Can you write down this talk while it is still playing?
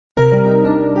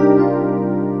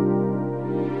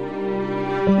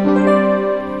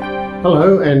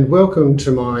Hello and welcome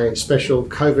to my special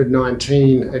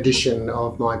COVID-19 edition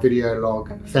of my video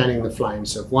log, Fanning the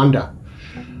Flames of Wonder.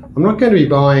 I'm not going to be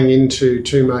buying into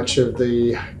too much of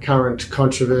the current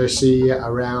controversy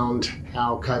around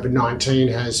how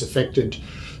COVID-19 has affected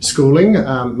schooling.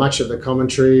 Much of the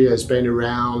commentary has been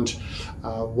around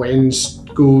when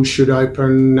schools should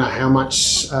open, how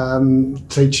much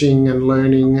teaching and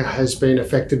learning has been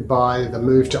affected by the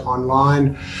move to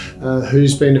online,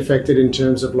 who's been affected in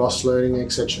terms of lost learning,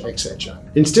 etc., etc.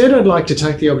 Instead, I'd like to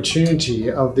take the opportunity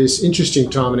of this interesting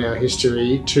time in our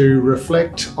history to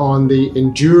reflect on the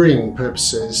enduring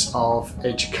purposes of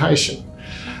education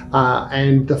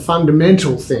and the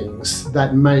fundamental things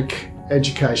that make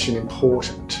education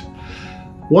important.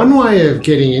 One way of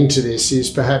getting into this is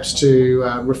perhaps to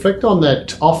reflect on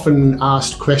that often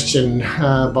asked question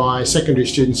by secondary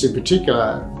students in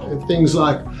particular. Things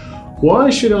like, why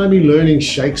should I be learning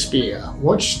Shakespeare?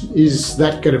 What is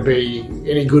that going to be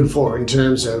any good for in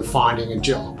terms of finding a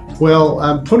job?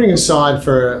 Well, putting aside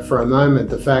for a moment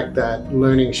the fact that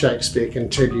learning Shakespeare can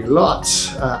tell you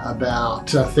lots about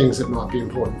things that might be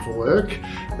important for work,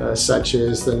 such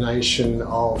as the nation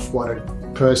of what a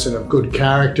person of good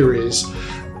character is,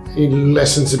 in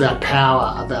lessons about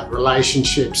power, about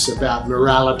relationships, about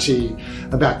morality,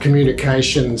 about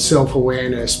communication,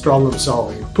 self-awareness, problem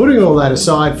solving. Putting all that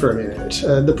aside for a minute,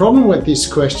 the problem with this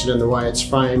question and the way it's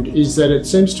framed is that it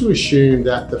seems to assume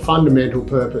that the fundamental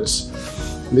purpose,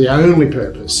 the only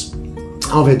purpose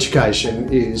of education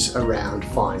is around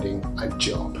finding a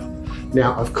job.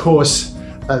 Now, of course,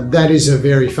 that is a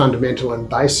very fundamental and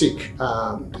basic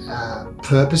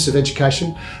purpose of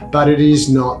education, but it is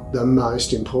not the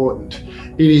most important.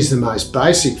 It is the most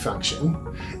basic function.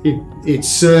 It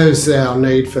serves our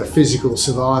need for physical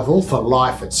survival, for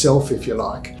life itself, if you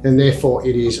like, and therefore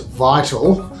it is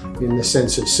vital in the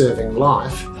sense of serving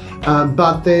life.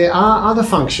 But there are other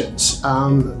functions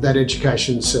that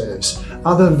education serves,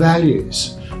 other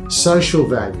values, social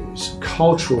values,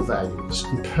 cultural values,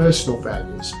 and personal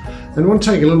values. And I want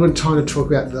to take a little bit of time to talk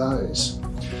about those.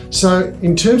 So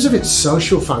in terms of its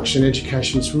social function,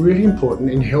 education is really important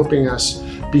in helping us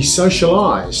be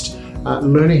socialised,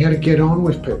 learning how to get on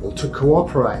with people, to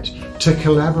cooperate, to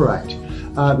collaborate,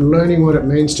 learning what it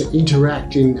means to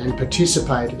interact in and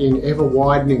participate in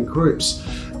ever-widening groups.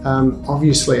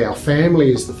 Obviously, our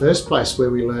family is the first place where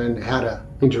we learn how to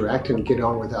interact and get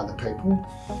on with other people.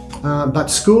 But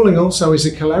schooling also is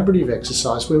a collaborative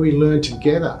exercise where we learn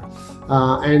together.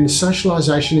 And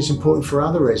socialisation is important for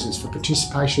other reasons, for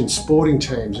participation in sporting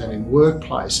teams and in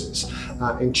workplaces,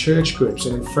 in church groups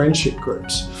and in friendship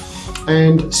groups.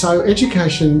 And so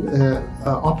education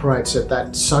operates at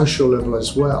that social level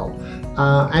as well.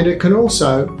 And it can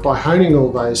also, by honing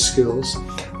all those skills,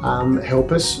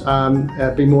 help us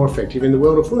be more effective in the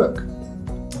world of work.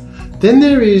 Then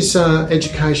there is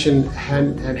education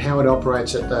and how it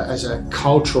operates as a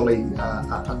culturally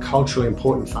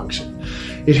important function.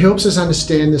 It helps us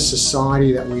understand the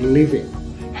society that we live in,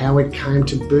 how it came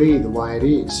to be the way it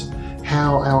is,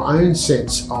 how our own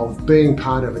sense of being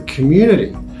part of a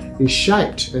community is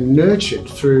shaped and nurtured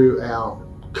through our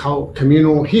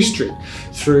communal history,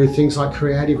 through things like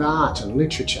creative art and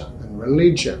literature and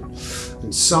religion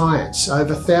and science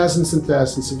over thousands and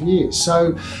thousands of years.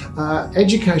 So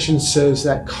education serves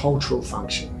that cultural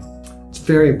function. It's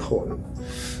very important.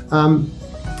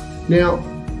 Now,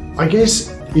 I guess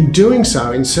in doing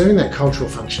so, in serving that cultural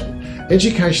function,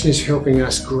 education is helping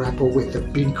us grapple with the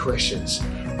big questions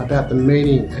about the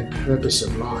meaning and purpose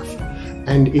of life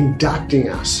and inducting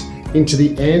us into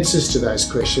the answers to those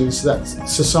questions that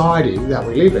society that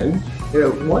we live in,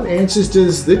 what answers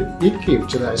does it give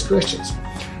to those questions?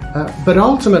 But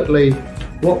ultimately,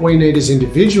 what we need as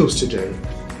individuals to do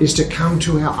is to come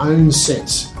to our own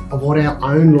sense of what our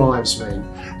own lives mean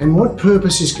and what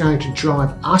purpose is going to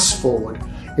drive us forward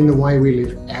in the way we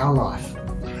live our life.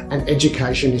 And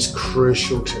education is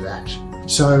crucial to that.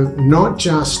 So not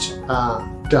just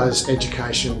does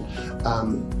education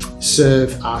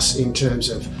serve us in terms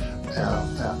of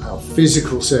our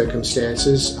physical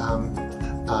circumstances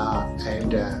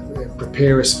and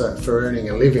prepare us for earning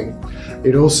a living,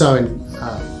 it also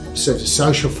serves a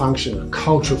social function, a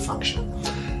cultural function.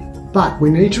 But we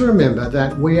need to remember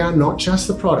that we are not just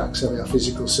the products of our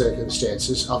physical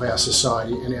circumstances, of our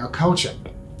society and our culture.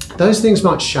 Those things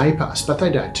might shape us, but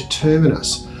they don't determine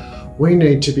us. We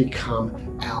need to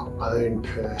become our own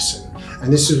person.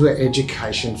 And this is where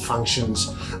education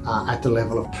functions at the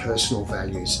level of personal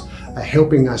values,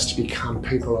 helping us to become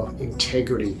people of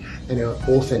integrity and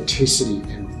authenticity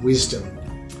and wisdom.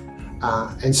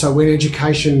 And so when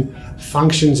education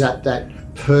functions at that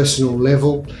personal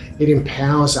level, it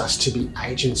empowers us to be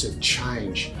agents of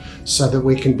change so that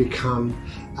we can become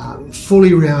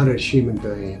fully rounded human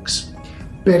beings,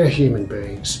 better human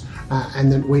beings,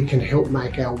 and that we can help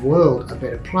make our world a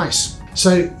better place.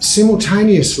 So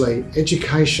simultaneously,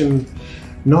 education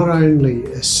not only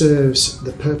serves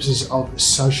the purposes of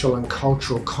social and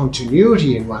cultural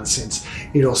continuity in one sense,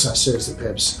 it also serves the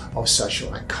purpose of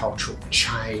social and cultural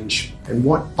change. And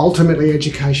what ultimately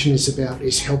education is about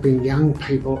is helping young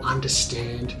people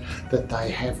understand that they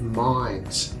have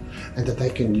minds and that they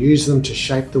can use them to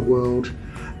shape the world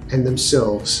and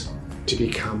themselves to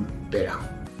become better.